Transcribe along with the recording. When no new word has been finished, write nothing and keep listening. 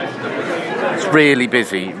It's really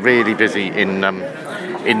busy in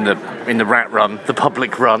the rat run, the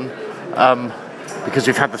public run, because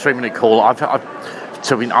we've had the 3-minute call.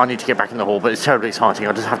 I need to get back in the hall, but it's terribly exciting.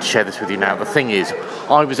 I just have to share this with you now. The thing is,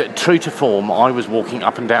 true to form, I was walking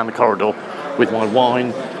up and down the corridor with my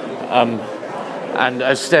wine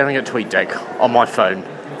and staring at TweetDeck on my phone.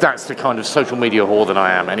 That's the kind of social media whore that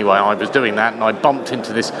I am. Anyway, I was doing that, and I bumped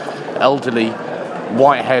into this elderly,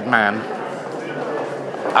 white-haired man,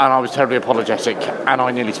 and I was terribly apologetic, and I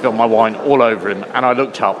nearly spilled my wine all over him, and I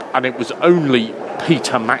looked up, and it was only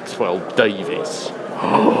Peter Maxwell Davies.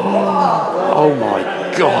 Oh my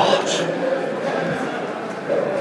God.